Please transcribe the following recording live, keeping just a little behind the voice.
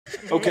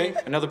Okay,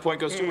 another point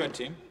goes to red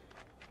team.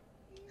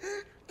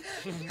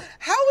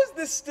 How is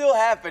this still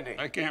happening?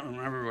 I can't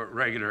remember what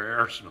regular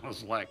air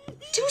smells like.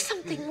 Do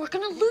something, we're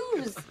gonna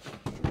lose.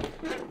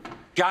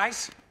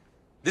 Guys,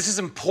 this is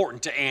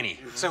important to Annie.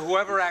 So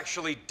whoever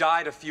actually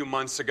died a few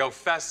months ago,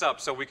 fess up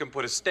so we can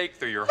put a stake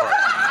through your heart.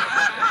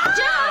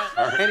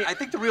 Jeff! Annie, I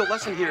think the real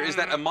lesson here is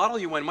that a model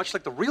UN, much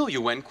like the real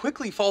UN,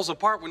 quickly falls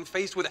apart when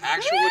faced with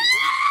actual...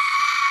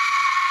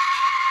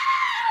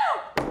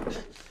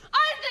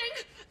 I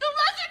think the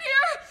lesson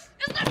here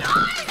is that I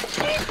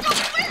need to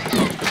win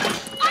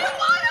this! I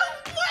want to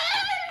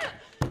win!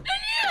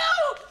 And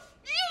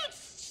you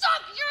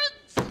suck! You're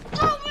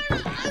stupid,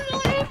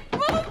 ugly,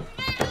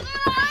 movement, and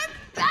I'm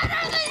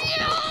better than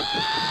you!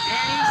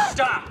 Annie,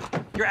 stop!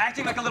 You're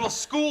acting like a little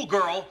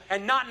schoolgirl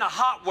and not in a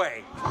hot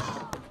way.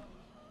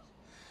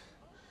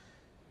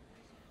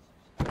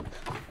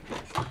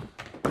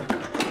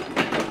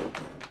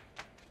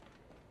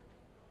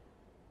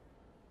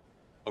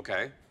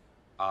 Okay,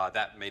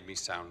 that made me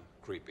sound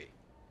creepy.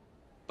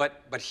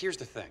 But here's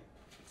the thing.